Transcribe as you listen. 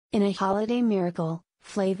In a holiday miracle,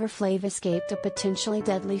 Flavor Flav escaped a potentially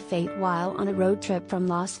deadly fate while on a road trip from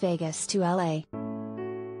Las Vegas to LA.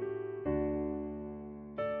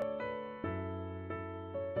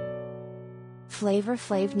 Flavor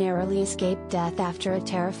Flav narrowly escaped death after a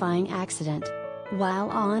terrifying accident. While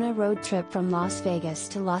on a road trip from Las Vegas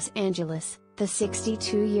to Los Angeles, the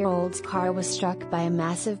 62-year-old's car was struck by a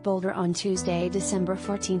massive boulder on Tuesday, December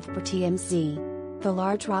 14 per TMZ. The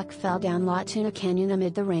large rock fell down Tuna Canyon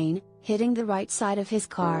amid the rain, hitting the right side of his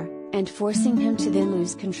car, and forcing him to then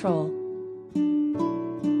lose control.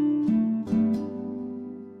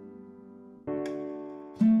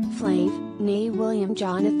 Flav, née William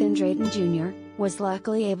Jonathan Drayton Jr., was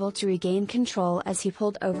luckily able to regain control as he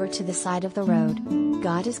pulled over to the side of the road.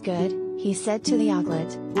 "God is good," he said to the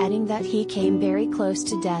outlet, adding that he came very close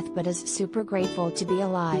to death but is super grateful to be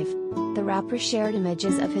alive. The rapper shared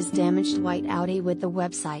images of his damaged white Audi with the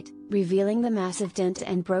website, revealing the massive dent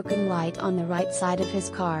and broken light on the right side of his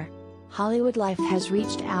car. Hollywood Life has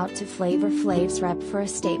reached out to Flavor Flav's rep for a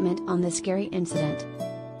statement on the scary incident.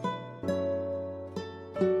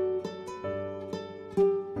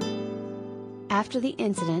 After the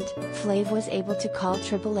incident, Flav was able to call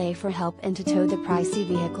AAA for help and to tow the pricey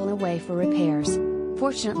vehicle away for repairs.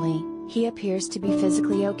 Fortunately, he appears to be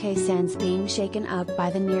physically okay sans being shaken up by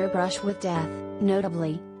the near brush with death.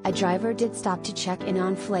 Notably, a driver did stop to check in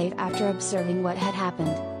on Flav after observing what had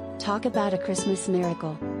happened. Talk about a Christmas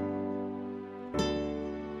miracle.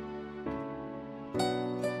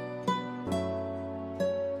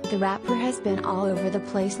 The rapper has been all over the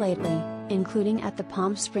place lately, including at the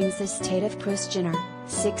Palm Springs estate of Kris Jenner,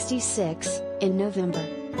 66, in November.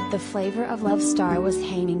 The Flavor of Love star was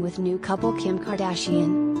hanging with new couple Kim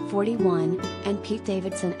Kardashian, 41, and Pete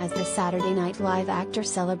Davidson as the Saturday Night Live actor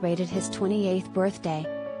celebrated his 28th birthday.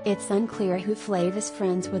 It's unclear who Flav is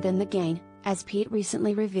friends with in the gang, as Pete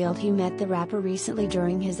recently revealed he met the rapper recently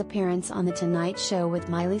during his appearance on The Tonight Show with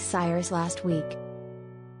Miley Cyrus last week.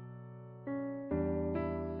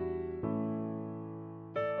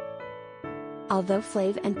 Although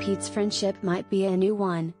Flav and Pete's friendship might be a new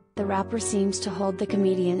one, the rapper seems to hold the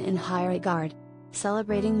comedian in high regard.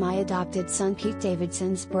 Celebrating my adopted son Pete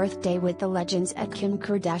Davidson's birthday with the legends at Kim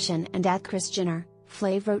Kardashian and at Kris Jenner,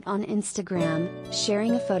 Flav wrote on Instagram,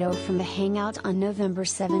 sharing a photo from the hangout on November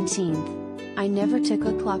 17. "I never took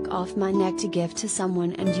a clock off my neck to give to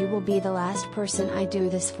someone, and you will be the last person I do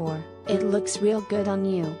this for. It looks real good on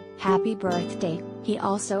you, happy birthday," he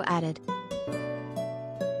also added.